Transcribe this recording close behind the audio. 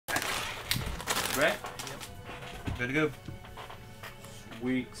Right? Yep. Good to go.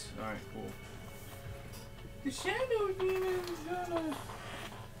 Sweet. Alright, cool. The shadow demon is gonna...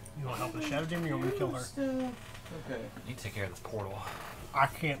 You want to help the shadow demon or you want me to kill her? Okay. You take care of this portal. I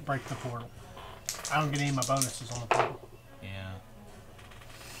can't break the portal. I don't get any of my bonuses on the portal. Yeah.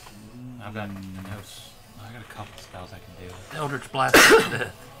 I've got I got a couple spells I can do. Eldritch Blast it to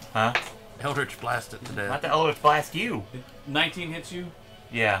death. Huh? Eldritch Blast it to death. Not the Eldritch Blast you. 19 hits you?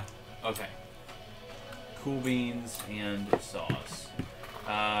 Yeah. Okay. Cool beans and sauce.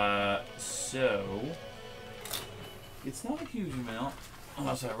 So it's not a huge amount.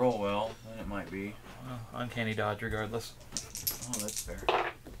 Unless I roll well, then it might be. Well, uncanny dodge regardless. Oh, that's fair.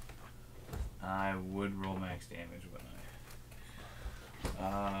 I would roll max damage, wouldn't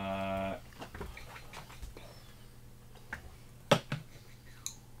I?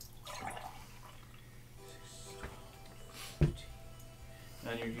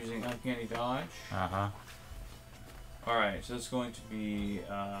 And you're using uncanny dodge. Uh-huh. Alright, so it's going to be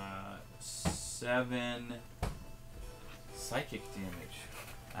 7 psychic damage.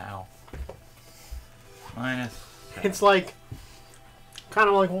 Ow. Minus. It's like kind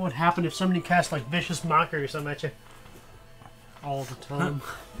of like what would happen if somebody cast like vicious mockery or something at you all the time.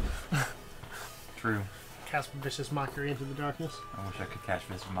 True. Cast vicious mockery into the darkness. I wish I could catch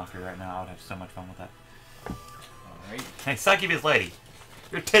this mockery right now. I would have so much fun with that. Alright. Hey, succubus lady.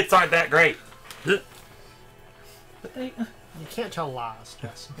 Your tits aren't that great. But they... You can't tell lies,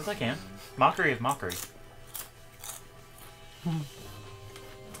 Jess. Yes, I can. Mockery is mockery.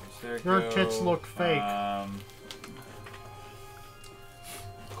 Your tits look fake.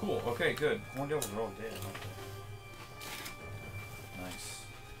 Cool. Okay, good. Horned devils are all dead. Nice.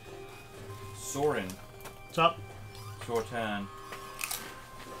 Soren. What's up? Sortan.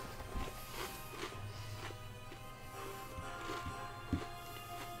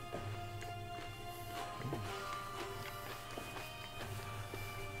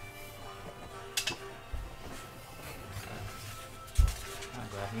 I'm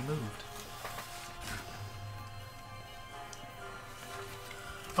glad he moved.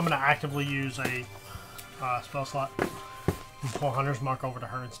 I'm going to actively use a spell slot and pull Hunter's Mark over to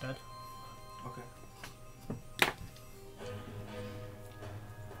her instead. Okay.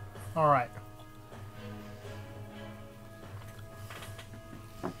 Alright.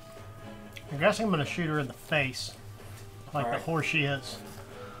 I guess I'm going to shoot her in the face. Like the horse she is.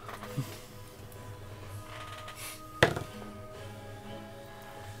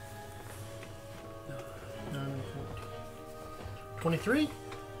 23?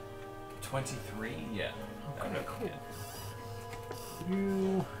 23? Yeah. Okay, cool.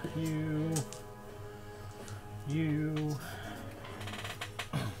 Yeah. You.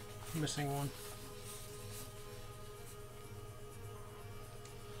 Missing one.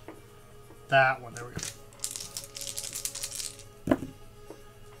 That one, there we go.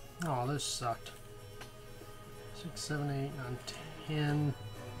 Oh, this sucked. 6, 7, 8, 9, 10,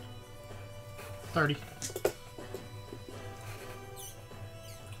 30.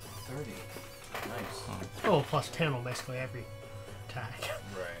 30. Nice. Oh, plus 10 on basically every attack.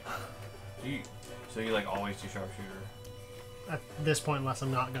 Right. So you like always do sharpshooter? At this point, unless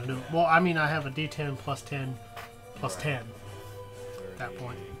I'm not going to do it. Well, I mean, I have a D10 plus 10 plus 10 at that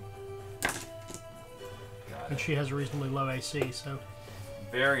point. And she has a reasonably low AC, so...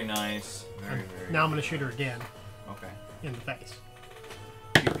 Very nice. Very. Now I'm going to shoot her again. Okay. In the face.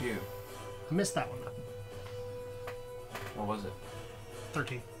 Pew pew. I missed that one, though. What was it?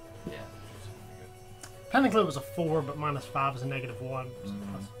 13. Yeah. Technically it was a 4, but minus 5 is a negative 1.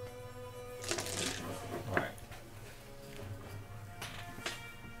 Alright.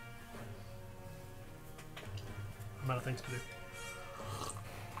 I'm out of things to do.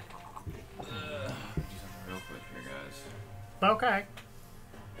 Do something real quick here, guys. Okay.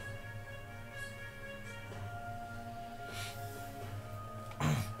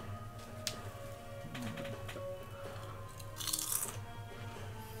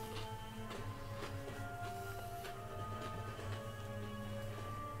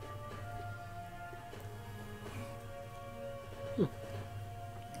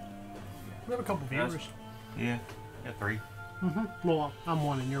 We have a couple viewers. Yeah. Yeah, 3. Well, I'm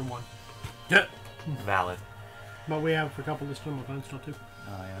 1 and you're 1. Yeah. Valid. But we have a couple listed on my phone still, too.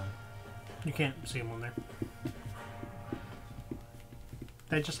 Oh, yeah. You can't see them on there.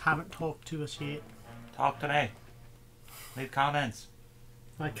 They just haven't talked to us yet. Talk to me. Leave comments.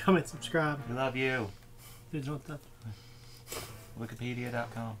 Like, comment, subscribe. We love you. Dudes want that.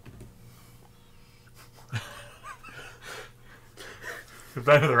 Wikipedia.com. Is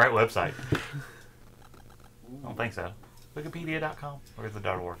that the right website? I don't think so. Wikipedia.com or is it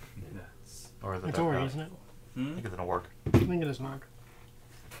 .org? Nuts. Or is it It's that orc, guy? isn't it? I think it's an orc. I think it is an orc.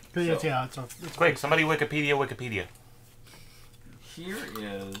 So- Yeah, it's Quick, somebody Wikipedia. Here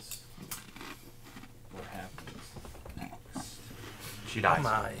is what happens next. She dies. Oh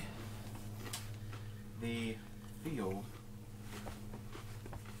my. The field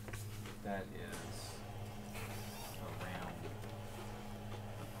that is around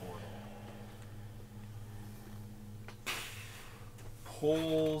the portal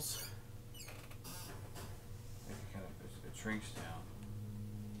pulls, it shrinks down,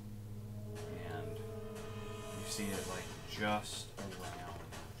 and you see it like just around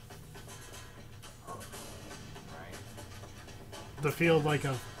her, right? the field like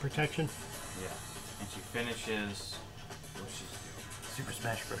a protection. Yeah. And she finishes what she's doing. Super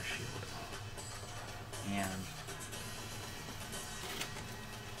Smash Bros. Shield. And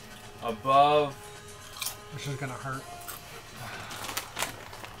above, Which is gonna hurt.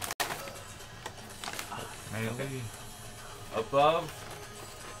 Maybe. above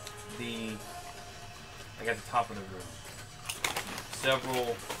the, like at the top of the room,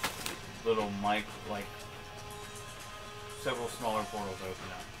 several little several smaller portals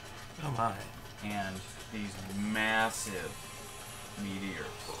open up. Oh my. And these massive meteors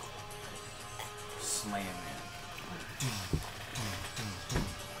slam in.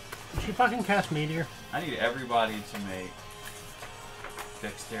 Did she fucking cast Meteor? I need everybody to make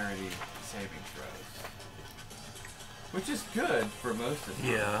dexterity saving throws. Which is good for most of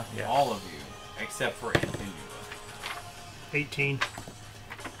you. Yeah. All of you, except for Antinua. 18.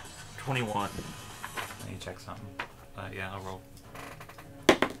 21. I need to check something. Yeah, I'll roll.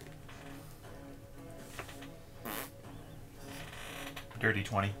 Dirty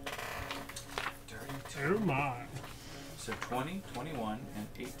 20. Oh my. So 20, 21, and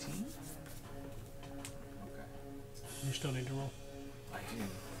 18? Okay. You still need to roll. I do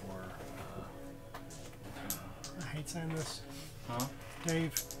for... I hate saying this. Huh?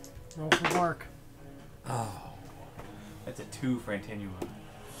 Dave, roll for bark. Oh. That's a 2 for Antinua.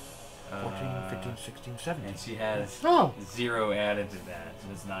 14, 15, 16, 17. And she has Oh! 0 added to that, so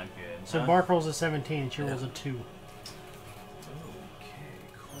it's not good. So huh? bark rolls a 17 and she rolls a 2. Okay,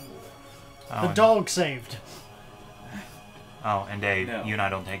 cool. Oh, The and- dog saved. Oh, and Dave, No. you and I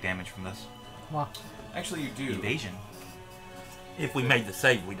don't take damage from this. What? Actually, you do. Evasion. If we made the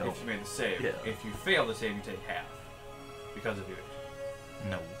save, we don't. If you made the save. Yeah. If you fail the save, you take half. Because of evasion.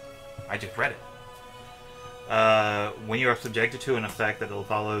 No. I just read it. When you are subjected to an effect that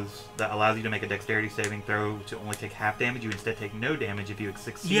allows you to make a dexterity saving throw to only take half damage, you instead take no damage if you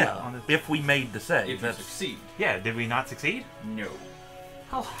succeed Yeah. on this. If we made the save. If you that's succeed. Yeah, did we not succeed? No.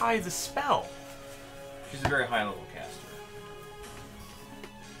 How high is the spell? She's a very high level caster.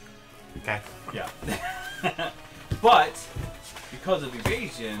 Okay. Yeah. But, because of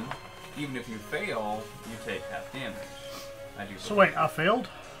evasion, even if you fail, you take half damage. I do. So wait, I failed?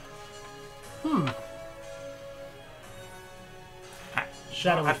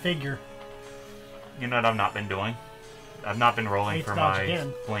 Shadowy figure. You know what I've not been doing? I've not been rolling Eighth for dodge my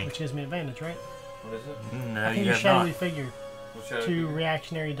again, blink. which gives me advantage, right? What is it? No, I can you use have shadowy not. figure What shadow to figure?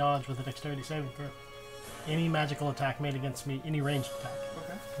 reactionary dodge with a dexterity saving throw. Any magical attack made against me, any ranged attack,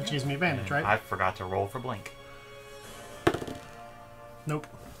 Okay. which gives me advantage, right? I forgot to roll for blink. Nope.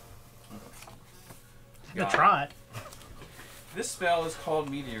 Got I could it. try it. This spell is called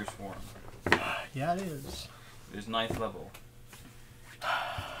Meteor Swarm. Yeah, it is. It is 9th level.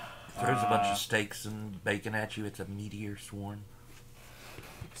 Throws a bunch of steaks and bacon at you. It's a meteor swarm.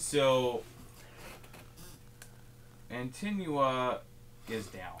 So, Antinua is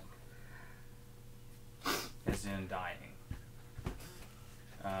down. As in dying.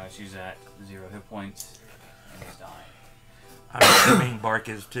 She's at 0 hit points and is dying. I'm assuming Bark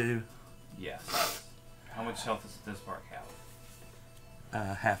is too. Yes. How much health does Bark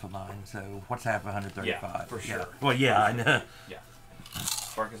have? Half of mine. So what's half of 135? Yeah, for sure. Well, yeah, For I sure. know. Yeah.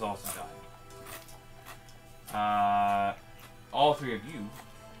 Bark is also dying. All three of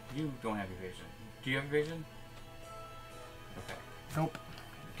you don't have evasion. Do you have evasion? Okay. Nope.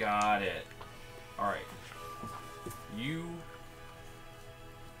 Got it. Alright. You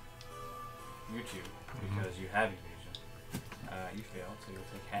two, because you have evasion. You failed, so you'll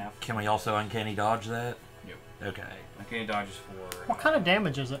take half. Can we also uncanny dodge that? No. Okay. Uncanny dodge is for... What kind of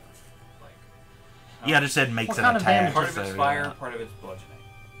damage is it? like, Yeah, I just said makes What an kind of attack. damage part of it's so, fire, yeah. part of it's bludgeoning.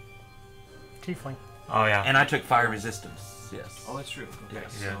 Tiefling. Oh yeah. And I took fire resistance. Yes. Oh, that's true. Okay,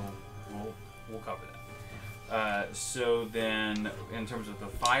 Yes. so Yeah. we'll cover that. So then, in terms of the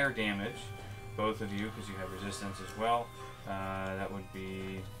fire damage, both of you, because you have resistance as well, that would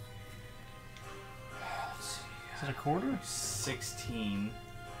be... Let's see. Is it a quarter? 16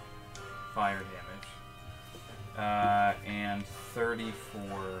 fire damage. And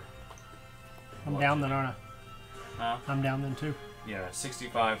 34. I'm down then, aren't I? Huh? I'm down then too. Yeah,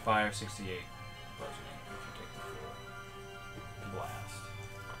 65 fire, 68 bludgeoning. If you take the full blast.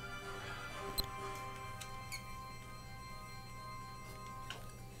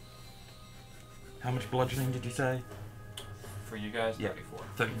 How much bludgeoning did you say? For you guys, Yeah. 34.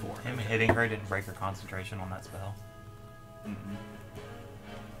 34. Him hitting her didn't break her concentration on that spell. Mm-mm.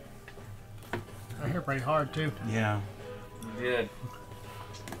 I hit pretty hard too. Yeah. You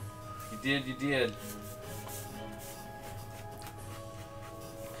did. You did.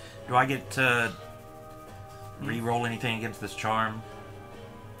 Do I get to re-roll anything against this charm?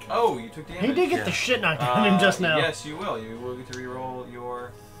 Oh, you took damage? He did get the shit knocked out of him just now. Yes, you will. You will get to reroll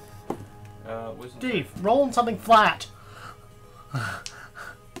your wisdom. Steve, rolling something flat. See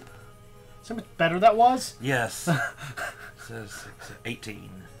how much better that was? Yes. Says 18.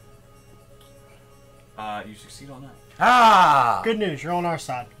 You succeed on that. Ah! Good news, you're on our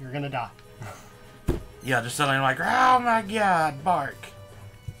side. You're gonna die. Yeah, just suddenly like, oh my god, bark.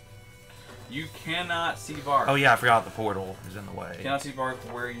 You cannot see Bark. Oh yeah, I forgot the portal is in the way. You cannot see Bark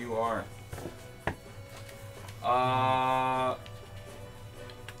where you are.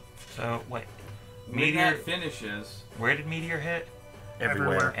 So, wait. When Meteor, that finishes, where did Meteor hit?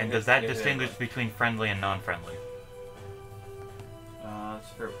 Everywhere. And does that Yeah, distinguish everywhere. between friendly and non-friendly?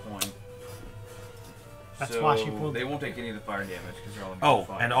 that's a fair point. That's so why she pulled- they won't take any of the fire damage because they're all immune Oh, to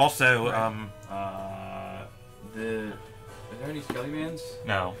fire. and also, Are there any Skellymans?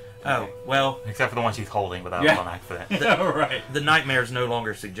 No. oh, well, Except for the one she's holding without Yeah. on accident. Right. the nightmare's no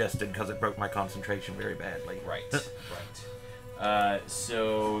longer suggested because it broke my concentration very badly. Right.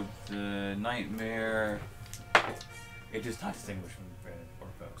 So the nightmare, it does not distinguish from friend or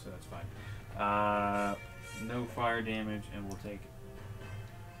foe, so that's fine. No fire damage, and we'll take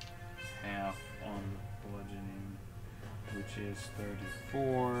half on bludgeoning, which is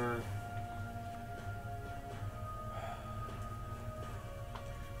 34.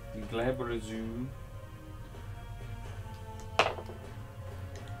 The Glabrazoo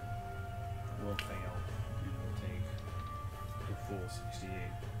will fail, and we'll take the full 68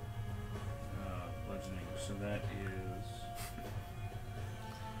 bludgeoning. So that is.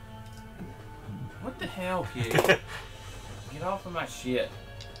 What the hell, kid? Get off of my shit.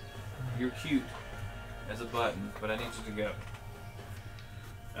 You're cute as a button, but I need you to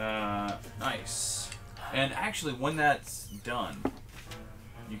go. Nice. And actually, when that's done,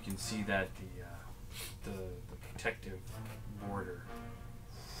 you can see that the protective border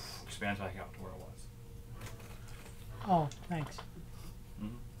expands back out to where it was. Oh, thanks.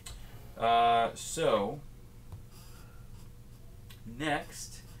 So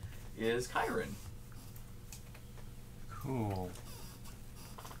next is Kyron. Cool.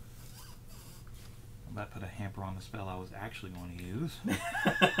 Well, that put a hamper on the spell I was actually going to use.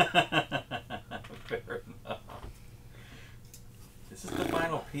 Fair enough. This is the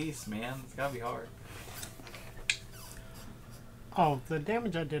final piece, man. It's gotta be hard. Oh, the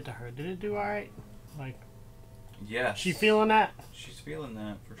damage I did to her, did it do alright? Like, Yes. she feeling that? She's feeling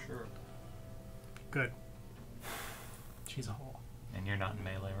that for sure. Good. She's a hole. And you're not in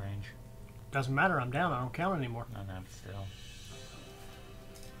melee range. Doesn't matter, I'm down, I don't count anymore. No, no, but still.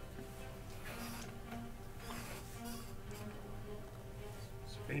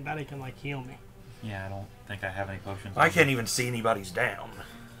 So if anybody can, like, heal me. Yeah, I don't think I have any potions. I on can't me. even see anybody's down.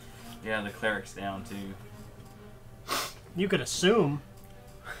 Yeah, the cleric's down too. You could assume.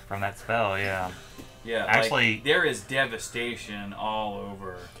 From that spell, yeah. Yeah, Actually- like, there is devastation all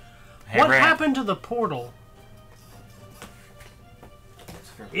over. Hey, What Brad, happened to the portal? That's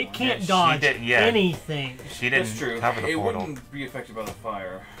a fair It point. can't she dodge did- yeah. anything. She didn't That's true. cover the It portal. wouldn't be affected by the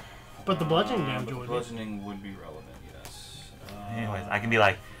fire. But the bludgeoning But damage the would be. bludgeoning would be relevant, yes. Anyways, I can be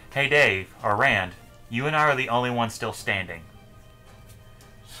like, hey Dave, or Rand, you and I are the only ones still standing.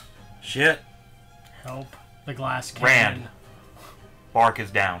 Shit. Help. The glass cannon. Rand. Bark is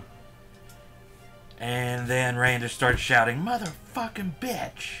down. And then Rand just starts shouting, motherfucking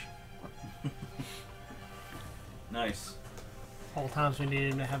bitch. Nice. All times we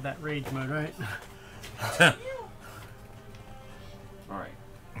needed to have that rage mode, right? Alright.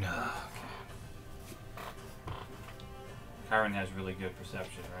 Kyron has really good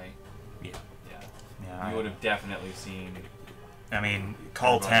perception, right? Yeah. Yeah. Yeah. You would have definitely seen. I mean,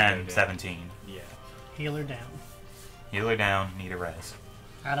 call Everybody 10, go down. 17. Yeah. Healer down. Healer down, need a res.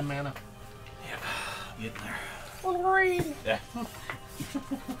 Out of mana. Getting there. Green. Yeah.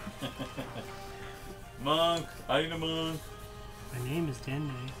 Monk. I need a monk. My name is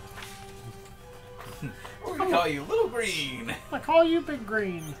Denny. We're gonna call you Little Green. I call you Big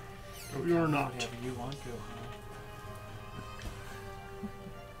Green. No, you're not. Whatever you want,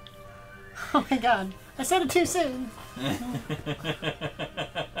 Oh my god. I said it too soon. That's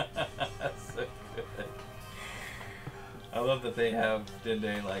so good. I love that they have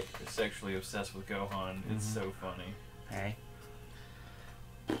Dende like sexually obsessed with Gohan. It's so funny. Hey.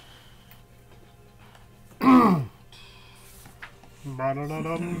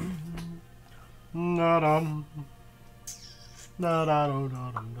 Ba-da-da-dum. Da-dum.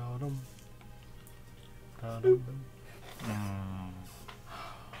 Da-da-do-da-dum-da-dum. Da-dum.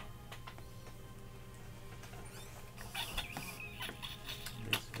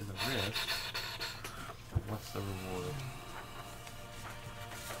 This is a risk. What's the reward?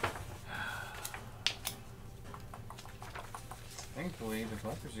 Thankfully, the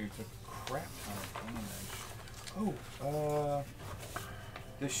Buckazoo took a crap ton of damage. Oh,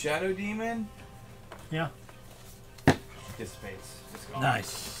 the Shadow Demon Yeah. dissipates. It's gone.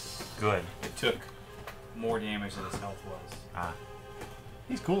 Nice. Good. It took more damage than his health was. Ah.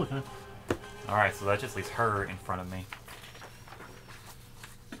 He's cool looking. Alright, so that just leaves her in front of me.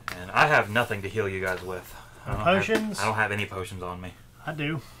 And I have nothing to heal you guys with. Potions? I don't have any potions on me. I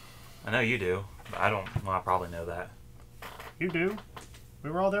do. I know you do, but I don't. Well, I probably know that. You do.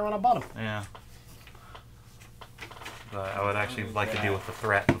 We were all there when I bought them. Yeah. But I would actually like to deal with the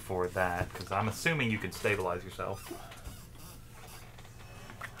threat before that, because I'm assuming you can stabilize yourself.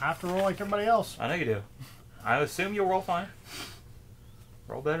 I have to roll like everybody else. I know you do. I assume you'll roll fine.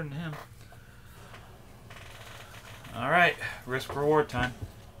 Roll better than him. Alright, risk reward time.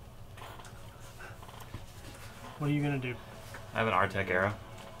 What are you gonna do? I have an R-Tek arrow.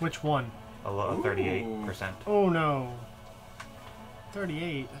 Which one? A 38%. Oh no.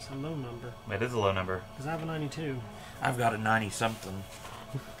 38. That's a low number. It is a low number. Because I have a 92. I've got a 90-something.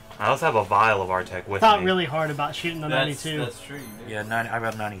 I also have a vial of R-Tek with Thought me. really hard about shooting the 92. That's true. You did. Yeah, 90. I've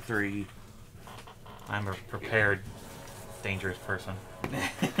got 93. I'm a prepared, dangerous person.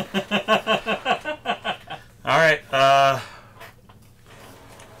 Alright,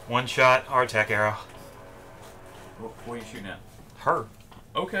 one shot R-Tek arrow. What are you shooting at? Her.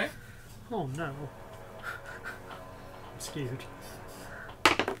 Okay. Oh no. I'm scared.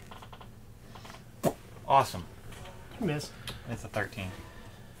 Awesome. Miss. It's a 13.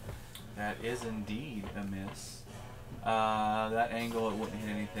 That is indeed a miss. That angle, it wouldn't hit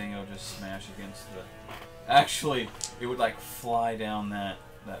anything. It'll just smash against the... Actually, it would like fly down that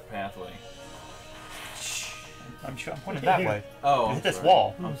pathway. I'm pointing that way. Oh, It I'm hit this sorry.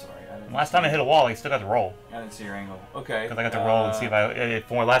 wall. I'm sorry. I didn't Last see time I it. hit a wall, I still got to roll. I didn't see your angle. Okay. Because I got to roll and see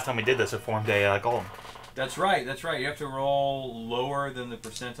if last time we did this, it formed a golem. That's right. That's right. You have to roll lower than the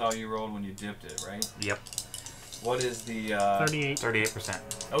percentile you rolled when you dipped it, right? Yep. What is the... 38. 38%.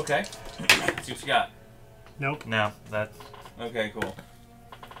 Okay. Let's see what you got. Nope. No, that... Okay, cool.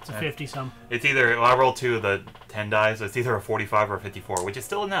 It's a 50 some. It's either... Well, I rolled 2 of the 10 dice, so it's either a 45 or a 54, which is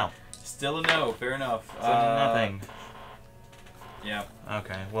still a no. Still a no. Fair enough. So nothing. Yeah.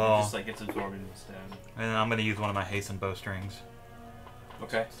 Okay, It well... just like gets absorbed in the stem. And then I'm going to use one of my hasten bowstrings.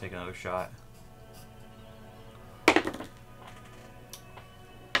 Okay. Let's take another shot.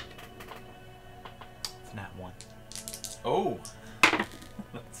 It's not 1. Oh.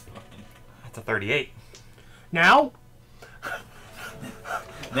 That's funny. That's a 38. Now?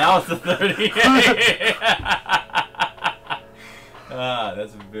 Now it's the 38.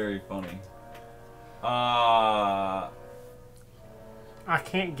 That's very funny. I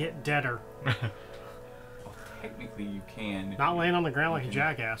can't get deader. Technically, you can. Not laying on the ground like a can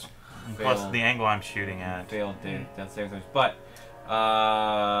jackass. Plus fail- the angle I'm shooting at. fail death saving throws. But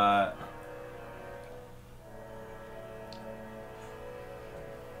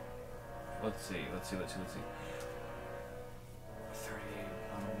let's see. 38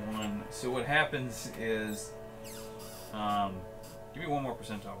 on 1. So what happens is, give me one more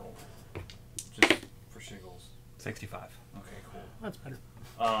percentile roll, just for shiggles. 65. Okay, cool. That's better.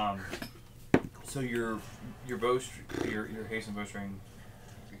 So your hasten bowstring,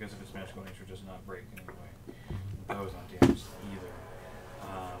 because of its magical nature, does not break in any way. The bow is not damaged either.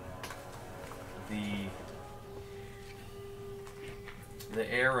 The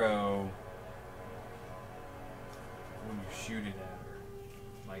arrow, when you shoot it at her,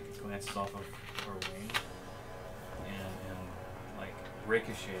 like it glances off of her wing and like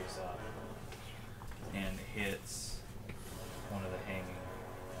ricochets up and hits one of the hanging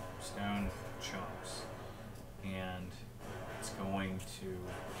stone chunks, and it's going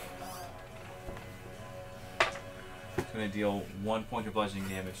to deal 1 point of bludgeoning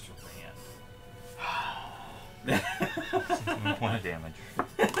damage to Rand. 1 point of damage.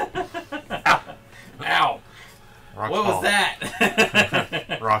 Ow! Rock's What was fault.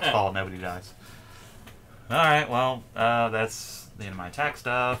 that? Rocks fall, nobody dies. Alright, well, that's the end of my attack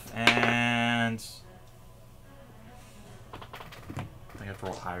stuff, and... I think I have to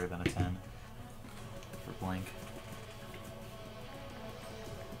roll higher than a 10 for blink.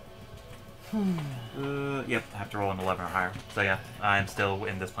 Yep, I have to roll an 11 or higher. So yeah, I am still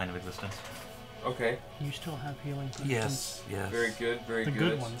in this plane of existence. Okay. You still have healing potions. Yes, yes. Very good, very The good.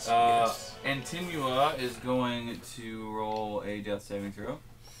 good ones. Yes. Antinua is going to roll a death saving throw.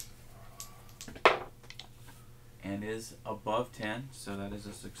 And is above 10, so that is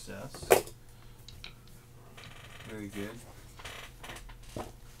a success. Very good.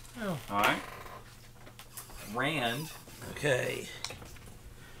 Oh. Alright. Rand. Okay.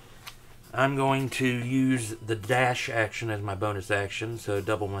 I'm going to use the dash action as my bonus action, so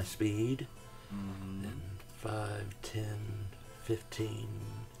double my speed. Then 5, 10, 15,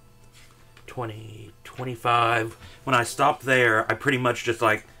 20, 25. When I stop there, I pretty much just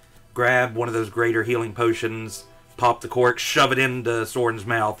like grab one of those greater healing potions, pop the cork, shove it into Soren's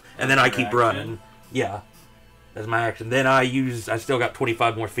mouth, and then I That's your keep action? running. Yeah. That's my action. Then I still got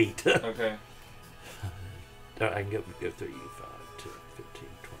 25 more feet. Okay. I can go 3, 5, 10, 15,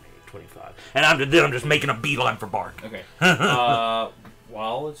 20, 25. And then I'm just making a beeline for Bark. Okay.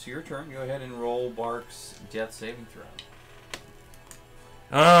 While it's your turn, go ahead and roll Bark's death saving throw.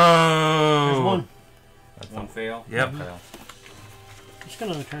 Oh. There's one. That's one fail. Yep. Fail. It's got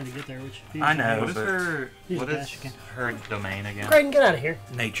another turn to get there, which feels I know. What is but- her... Use What the is dash again. her domain again? Creighton, get out of here.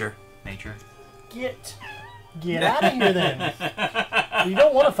 Nature. Nature? Get out of here then. You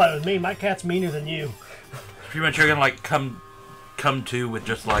don't want to fight with me. My cat's meaner than you. Pretty much you're gonna like come to with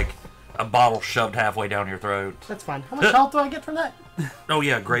just like a bottle shoved halfway down your throat. That's fine. How much health do I get from that? Oh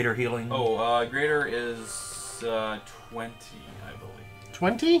yeah, greater healing. Oh, greater is 20, I believe.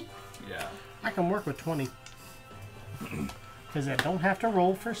 20? Yeah. I can work with 20. Because I don't have to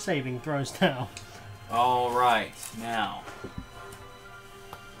roll for saving throws now. All right, now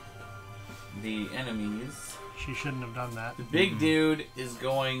the enemies. She shouldn't have done that. The big dude is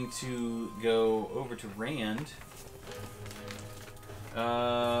going to go over to Rand.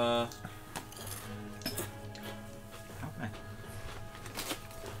 Okay.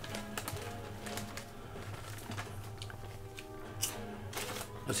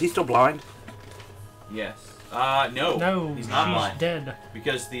 Is he still blind? Yes. No. No, he's not she's blind. dead.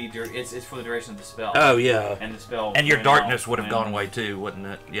 Because it's for the duration of the spell. Oh yeah. And the spell. And your ran darkness out would have when- gone away too, wouldn't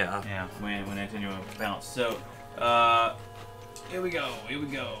it? Yeah. Yeah. when Antonio bounced. So, here we go.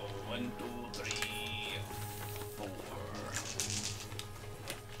 1, 2, 3, 4.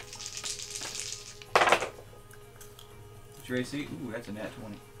 What's your AC? Ooh, that's a nat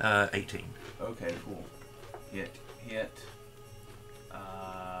 20. 18. Okay, cool. Hit. You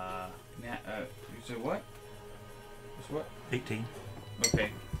said what? What's what? 18. Okay.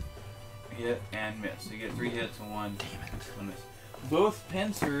 Hit and miss. So you get 3 hits and 1 miss. Both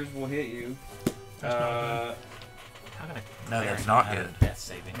pincers will hit you. How can I... No, that's not have good. a death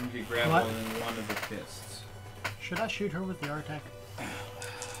saving. You could grab What? one of the fists. Should I shoot her with the R-Tek?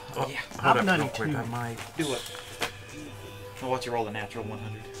 Oh, Yeah. hold I'm up real 92. quick. I might. Do what? Well, what's your roll? A natural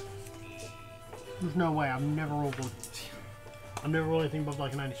 100. There's no way. I've never rolled anything above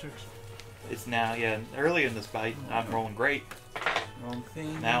like a 96. It's now, yeah, early in this fight, I'm rolling great. Wrong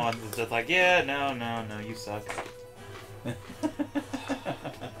thing. Now I'm just like, yeah, no, you suck.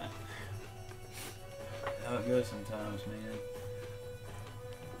 How it goes sometimes, man.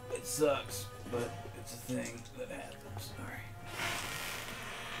 It sucks, but it's a thing that happens. Alright.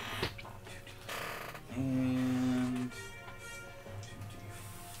 And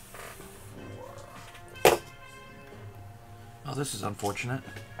 2d4. Oh, this is unfortunate.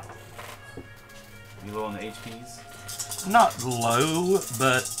 You low on the HPs? Not low,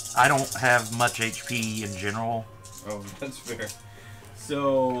 but I don't have much HP in general. Oh, that's fair.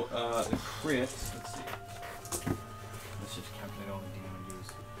 So, the crit, let's see. Let's just calculate all the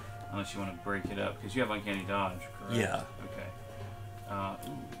damages. Unless you want to break it up, because you have uncanny dodge, correct? Yeah. Okay.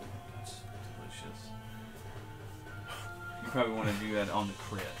 Ooh, that's delicious. You probably want to do that on the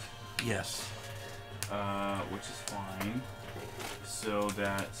crit, Yes. which is fine. So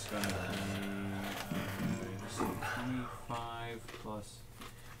that's going to be, let's see, 25 plus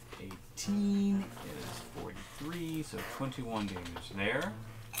 18 is 43, so 21 damage there.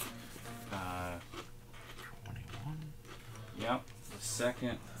 21. Yep. The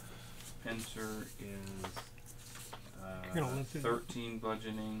second pincer is You're gonna live through that. 13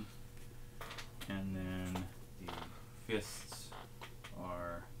 bludgeoning, and then the fists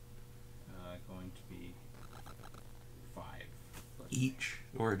are going to be 5. Each,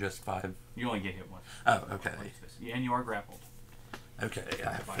 or just 5? You only get hit once. Oh, okay. Yeah, and you are grappled. Okay,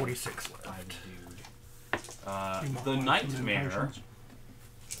 I have 46 by left. the dude. The nightmare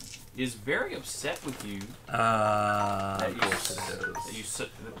is very upset with you Of course it is.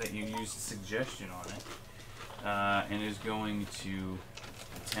 that you used suggestion on it, and is going to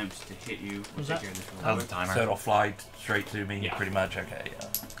attempt to hit you. Was Take that- care of this real That was quick. the timer. So it'll fly straight to me, Yeah. pretty much. Okay, yeah.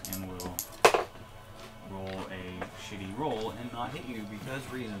 And will roll a shitty roll and not hit you because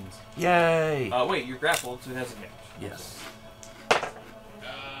reasons. Yay! Wait, you're grappled, so it has advantage. Yes.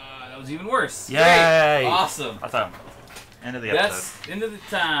 That was even worse. Yay! Great. Awesome. Awesome. End of the episode. That's end of the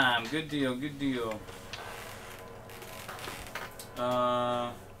time. Good deal. Good deal.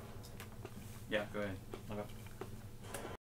 Yeah, go ahead.